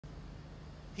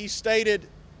he stated,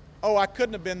 oh, I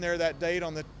couldn't have been there that date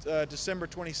on the December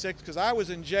 26th because I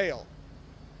was in jail.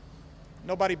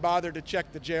 Nobody bothered to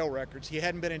check the jail records. He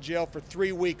hadn't been in jail for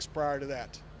 3 weeks prior to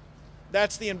that.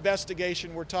 That's the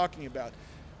investigation we're talking about.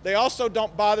 They also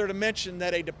don't bother to mention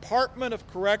that a Department of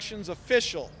Corrections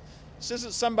official, this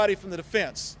isn't somebody from the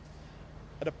defense,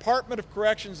 a Department of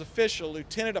Corrections official,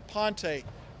 Lieutenant Aponte,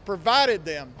 provided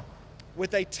them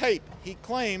with a tape. He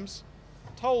claims,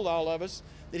 told all of us,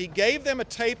 that he gave them a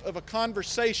tape of a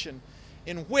conversation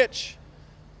in which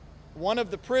one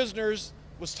of the prisoners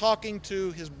was talking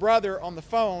to his brother on the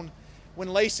phone when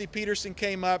Lacey Peterson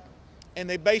came up, and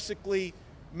they basically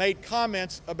made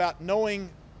comments about knowing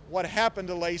what happened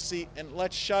to Lacey and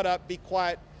let's shut up, be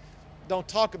quiet, don't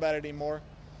talk about it anymore.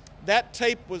 That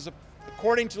tape was,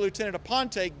 according to Lieutenant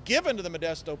Aponte, given to the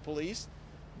Modesto police.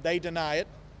 They deny it.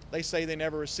 They say they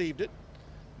never received it.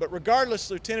 But regardless,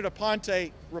 Lieutenant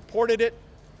Aponte reported it,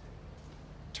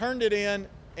 turned it in,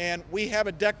 and we have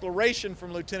a declaration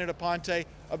from Lieutenant Aponte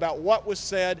about what was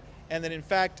said and that in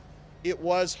fact it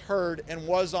was heard and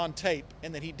was on tape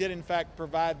and that he did in fact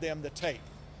provide them the tape.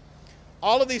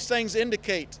 All of these things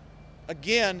indicate,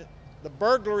 again, the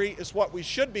burglary is what we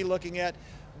should be looking at,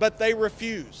 but they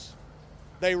refuse.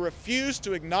 They refuse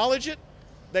to acknowledge it,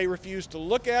 they refuse to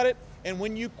look at it, and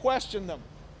when you question them,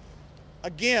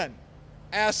 again,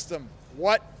 ask them,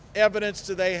 what evidence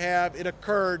do they have it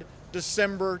occurred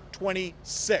December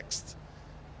 26th?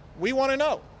 We want to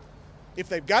know. If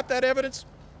they've got that evidence,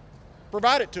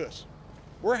 provide it to us.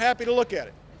 We're happy to look at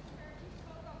it.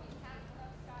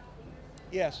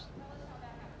 Yes.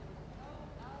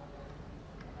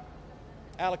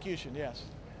 Allocution, yes.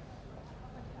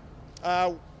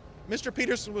 Mr.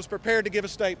 Peterson was prepared to give a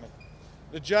statement.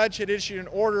 The judge had issued an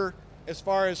order as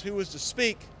far as who was to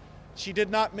speak. She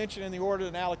did not mention in the order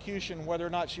an allocution whether or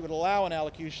not she would allow an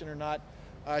allocution or not.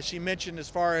 She mentioned as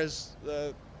far as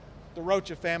the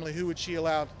Rocha family, who would she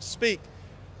allow to speak.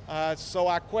 So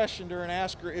I questioned her and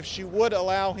asked her if she would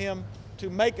allow him to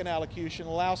make an allocution,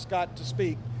 allow Scott to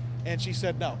speak, and she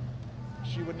said no,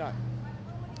 she would not.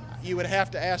 You would have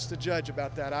to ask the judge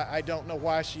about that. I don't know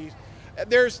why she...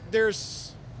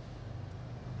 There's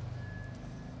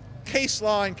case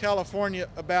law in California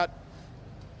about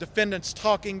defendants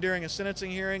talking during a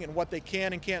sentencing hearing and what they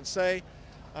can and can't say.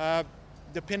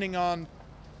 Depending on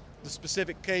the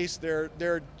specific case, there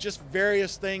are just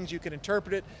various things you can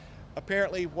interpret it.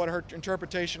 Apparently what her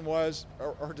interpretation was,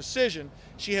 or her decision,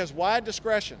 she has wide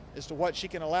discretion as to what she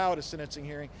can allow at a sentencing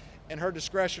hearing, and her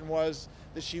discretion was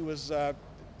that she was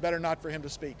better not for him to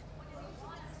speak.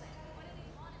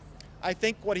 I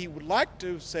think what he would like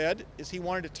to have said is he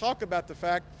wanted to talk about the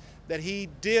fact that he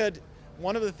did,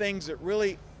 one of the things that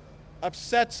really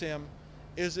upsets him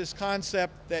is this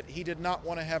concept that he did not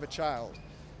want to have a child.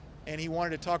 And he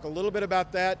wanted to talk a little bit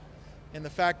about that and the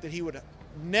fact that he would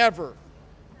never,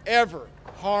 ever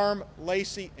harm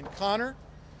Lacey and Connor.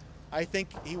 I think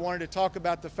he wanted to talk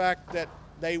about the fact that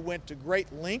they went to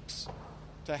great lengths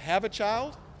to have a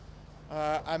child.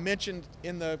 I mentioned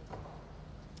in the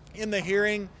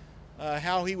hearing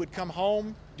how he would come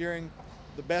home during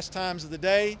the best times of the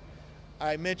day.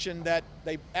 I mentioned that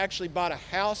they actually bought a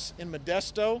house in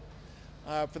Modesto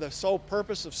for the sole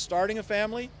purpose of starting a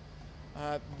family.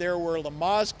 There were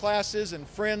Lamaze classes and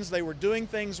friends they were doing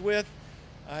things with.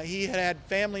 He had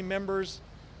family members,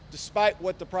 despite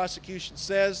what the prosecution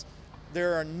says.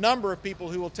 There are a number of people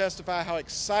who will testify how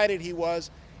excited he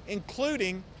was,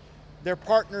 including their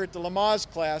partner at the Lamaze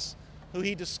class, who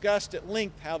he discussed at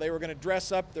length how they were going to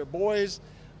dress up their boys,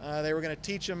 they were going to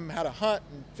teach them how to hunt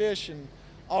and fish and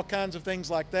all kinds of things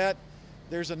like that.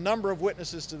 There's a number of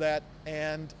witnesses to that,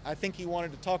 and I think he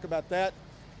wanted to talk about that.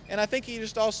 And I think he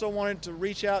just also wanted to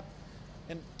reach out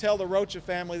and tell the Rocha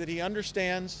family that he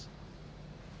understands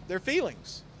their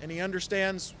feelings, and he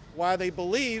understands why they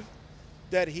believe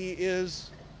that he is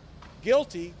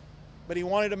guilty, but he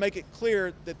wanted to make it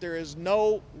clear that there is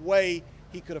no way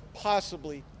he could have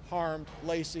possibly harmed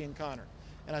Lacey and Connor.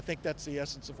 And I think that's the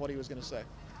essence of what he was going to say.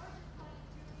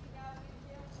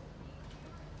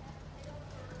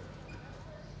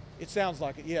 It sounds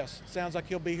like it, yes. It sounds like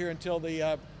he'll be here until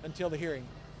the hearing.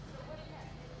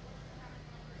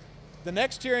 The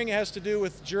next hearing has to do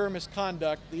with juror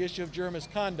misconduct, the issue of juror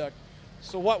misconduct.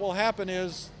 So what will happen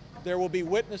is there will be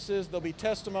witnesses, there'll be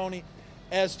testimony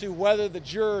as to whether the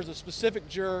juror, the specific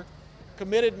juror,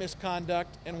 committed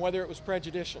misconduct and whether it was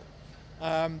prejudicial.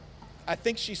 I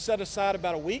think she set aside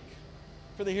about a week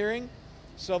for the hearing,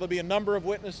 so there'll be a number of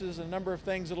witnesses and a number of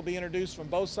things that will be introduced from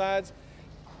both sides.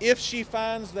 If she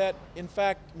finds that, in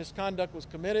fact, misconduct was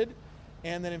committed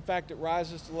and that, in fact, it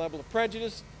rises to the level of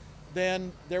prejudice,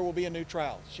 then there will be a new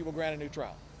trial. She will grant a new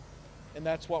trial. and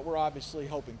that's what we're obviously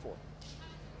hoping for.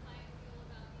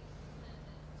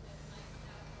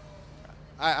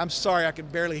 I'm sorry, I can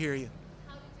barely hear you.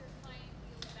 How does your client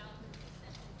feel about the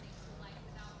resentencing to life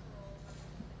without parole versus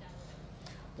fidelity?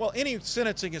 Well, any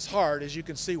sentencing is hard, as you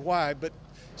can see why, but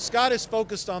Scott is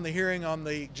focused on the hearing on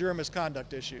the juror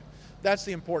misconduct issue. That's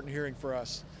the important hearing for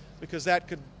us, because that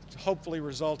could hopefully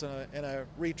result in a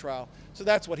retrial. So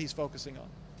that's what he's focusing on.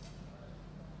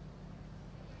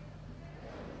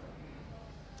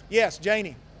 Yes,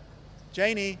 Janie.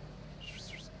 Janie.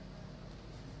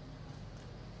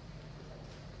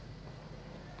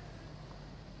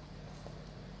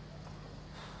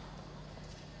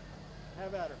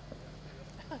 Have at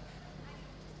her.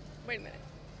 Wait a minute.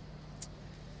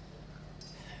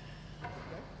 Okay.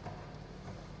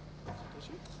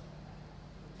 Tissue?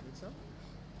 Need some?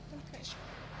 Okay.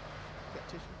 Got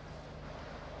tissue?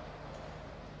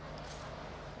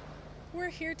 We're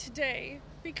here today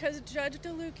because Judge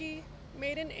DeLucchi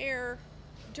made an error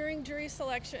during jury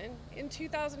selection in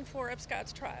 2004 of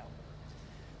Scott's trial.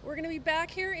 We're going to be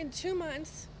back here in 2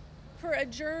 months for a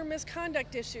juror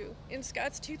misconduct issue in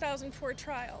Scott's 2004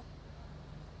 trial.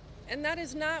 And that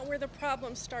is not where the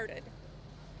problem started.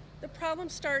 The problem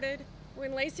started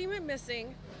when Lacey went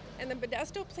missing and the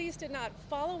Modesto police did not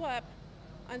follow up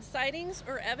on sightings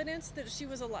or evidence that she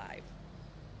was alive.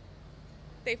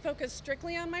 They focused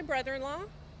strictly on my brother-in-law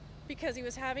because he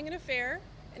was having an affair.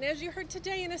 And as you heard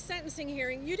today in a sentencing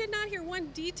hearing, you did not hear one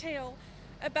detail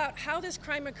about how this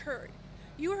crime occurred.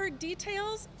 You heard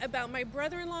details about my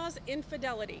brother-in-law's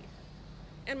infidelity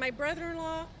and my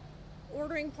brother-in-law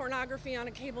ordering pornography on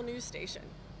a cable news station.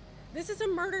 This is a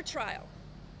murder trial.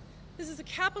 This is a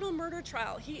capital murder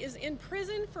trial. He is in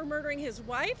prison for murdering his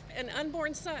wife and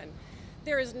unborn son.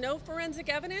 There is no forensic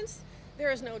evidence.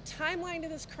 There is no timeline to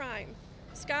this crime.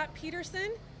 Scott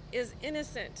Peterson is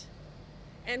innocent,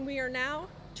 and we are now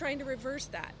trying to reverse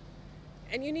that.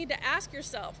 And you need to ask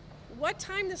yourself, what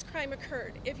time this crime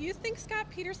occurred? If you think Scott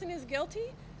Peterson is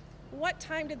guilty, what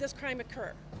time did this crime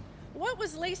occur? What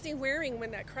was Lacey wearing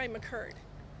when that crime occurred?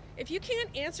 If you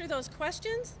can't answer those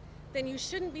questions, then you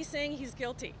shouldn't be saying he's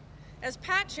guilty. As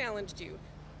Pat challenged you,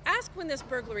 ask when this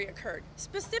burglary occurred,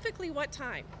 specifically what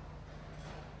time.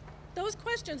 Those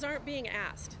questions aren't being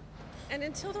asked. And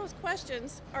until those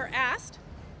questions are asked,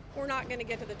 we're not going to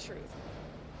get to the truth.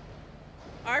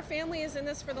 Our family is in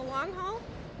this for the long haul.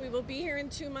 We will be here in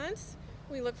 2 months.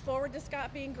 We look forward to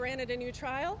Scott being granted a new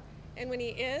trial. And when he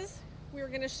is, we're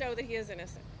going to show that he is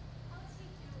innocent. How's he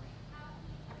doing?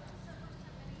 This is the first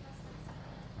time any of us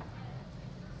have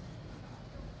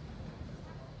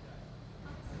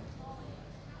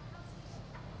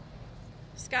seen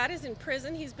him. Scott is in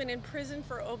prison. He's been in prison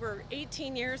for over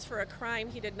 18 years for a crime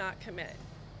he did not commit.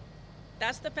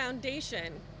 That's the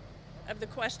foundation of the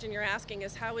question you're asking,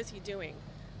 is how is he doing?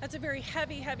 That's a very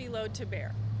heavy, heavy load to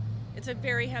bear. It's a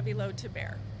very heavy load to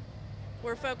bear.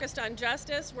 We're focused on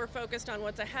justice, we're focused on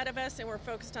what's ahead of us, and we're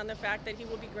focused on the fact that he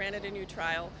will be granted a new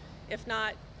trial, if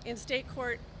not in state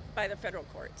court, by the federal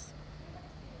courts.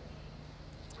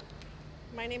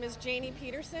 My name is Janie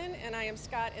Peterson, and I am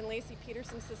Scott and Lacey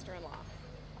Peterson's sister-in-law.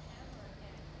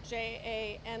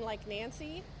 Jan like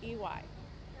Nancy, EY.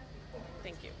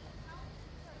 Thank you.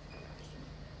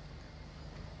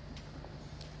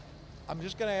 I'm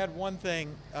just going to add one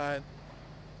thing.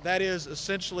 That is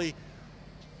essentially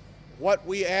what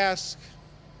we ask.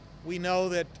 We know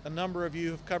that a number of you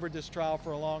have covered this trial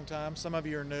for a long time. Some of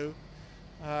you are new.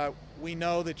 We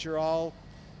know that you're all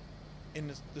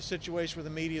in the situation with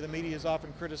the media. The media is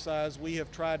often criticized. We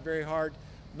have tried very hard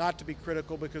not to be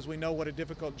critical because we know what a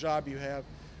difficult job you have.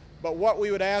 But what we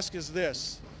would ask is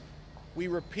this. We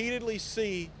repeatedly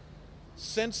see,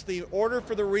 since the order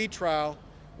for the retrial,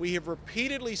 we have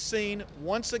repeatedly seen,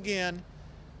 once again,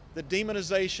 the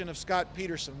demonization of Scott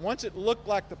Peterson. Once it looked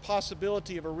like the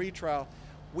possibility of a retrial,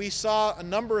 we saw a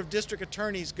number of district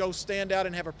attorneys go stand out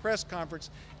and have a press conference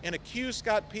and accuse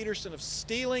Scott Peterson of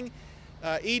stealing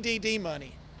EDD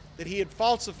money, that he had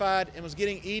falsified and was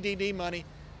getting EDD money.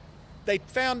 They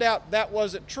found out that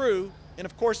wasn't true, and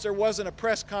of course there wasn't a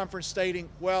press conference stating,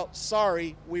 well,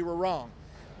 sorry, we were wrong.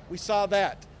 We saw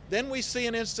that. Then we see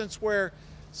an instance where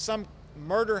some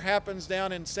murder happens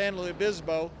down in San Luis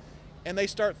Obispo, and they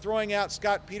start throwing out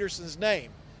Scott Peterson's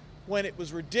name when it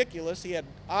was ridiculous. He had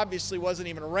obviously wasn't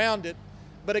even around it.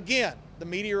 But again, the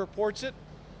media reports it,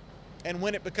 and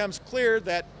when it becomes clear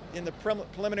that in the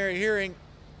preliminary hearing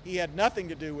he had nothing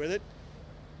to do with it,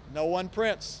 no one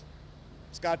prints.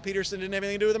 Scott Peterson didn't have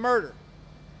anything to do with the murder.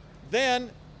 Then,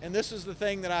 and this is the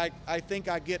thing that I think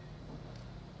I get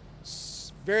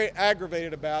very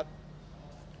aggravated about,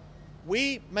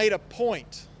 we made a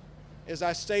point as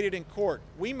I stated in court,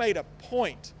 we made a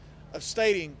point of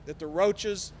stating that the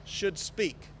Roaches should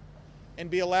speak and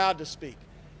be allowed to speak.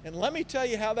 And let me tell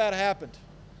you how that happened.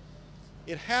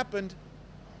 It happened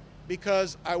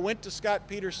because I went to Scott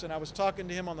Peterson. I was talking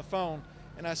to him on the phone,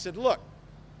 and I said, look,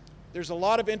 there's a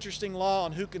lot of interesting law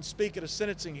on who can speak at a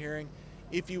sentencing hearing.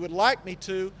 If you would like me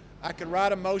to, I could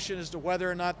write a motion as to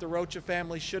whether or not the Rocha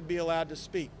family should be allowed to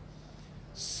speak.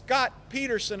 Scott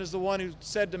Peterson is the one who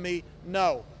said to me,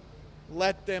 no,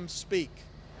 let them speak.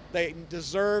 They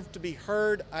deserve to be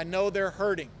heard. I know they're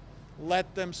hurting.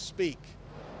 Let them speak.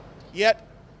 Yet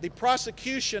the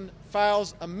prosecution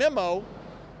files a memo,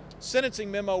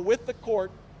 sentencing memo with the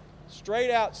court,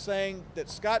 straight out saying that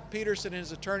Scott Peterson and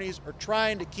his attorneys are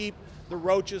trying to keep the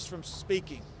Roaches from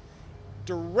speaking.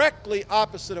 Directly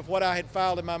opposite of what I had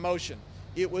filed in my motion.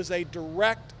 It was a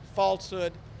direct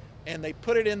falsehood, and they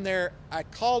put it in there. I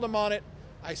called them on it.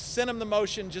 I sent them the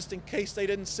motion just in case they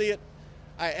didn't see it.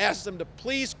 I asked them to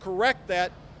please correct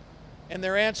that, and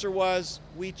their answer was,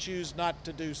 we choose not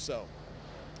to do so.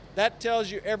 That tells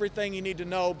you everything you need to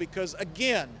know, because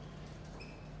again,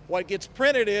 what gets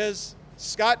printed is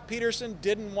Scott Peterson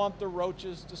didn't want the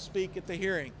Roaches to speak at the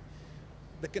hearing.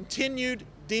 The continued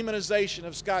demonization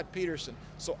of Scott Peterson.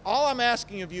 So all I'm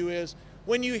asking of you is,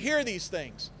 when you hear these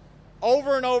things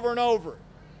over and over and over,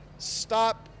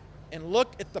 stop and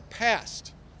look at the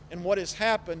past and what has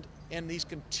happened and these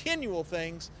continual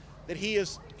things that he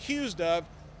is accused of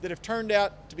that have turned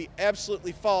out to be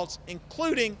absolutely false,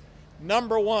 including,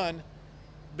 number one,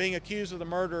 being accused of the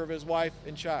murder of his wife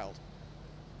and child.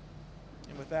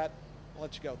 And with that, I'll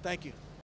let you go. Thank you.